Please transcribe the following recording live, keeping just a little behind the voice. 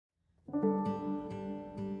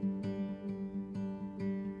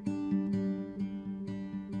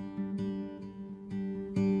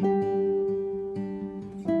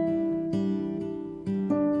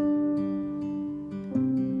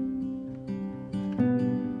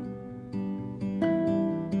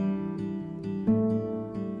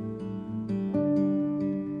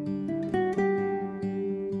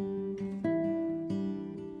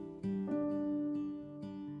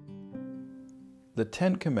The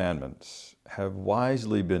Ten Commandments have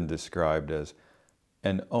wisely been described as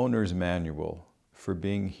an owner's manual for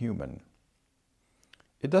being human.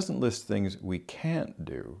 It doesn't list things we can't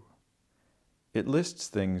do. It lists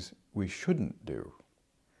things we shouldn't do.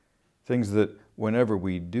 Things that whenever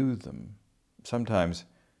we do them, sometimes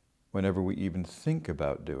whenever we even think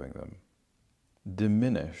about doing them,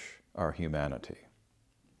 diminish our humanity.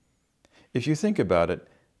 If you think about it,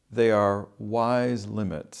 they are wise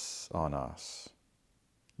limits on us,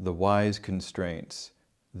 the wise constraints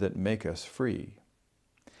that make us free.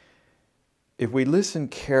 If we listen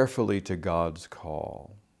carefully to God's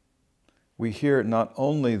call, we hear not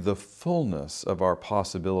only the fullness of our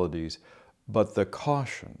possibilities, but the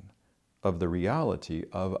caution of the reality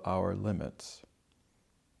of our limits.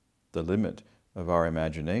 The limit of our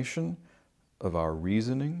imagination, of our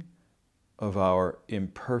reasoning, of our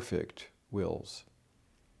imperfect wills.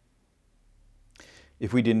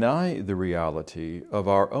 If we deny the reality of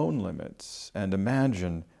our own limits and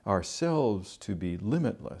imagine ourselves to be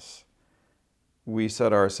limitless, we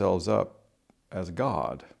set ourselves up as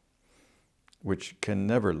God, which can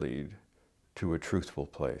never lead to a truthful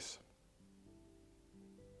place.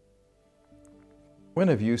 When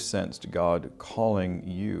have you sensed God calling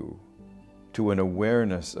you to an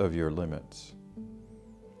awareness of your limits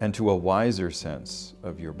and to a wiser sense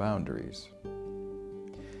of your boundaries?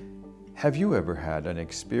 Have you ever had an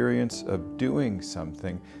experience of doing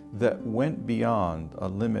something that went beyond a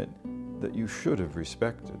limit that you should have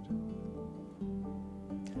respected?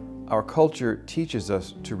 Our culture teaches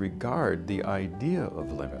us to regard the idea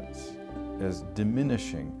of limits as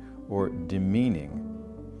diminishing or demeaning.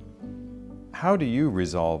 How do you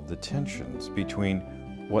resolve the tensions between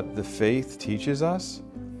what the faith teaches us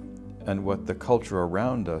and what the culture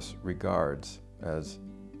around us regards as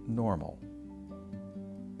normal?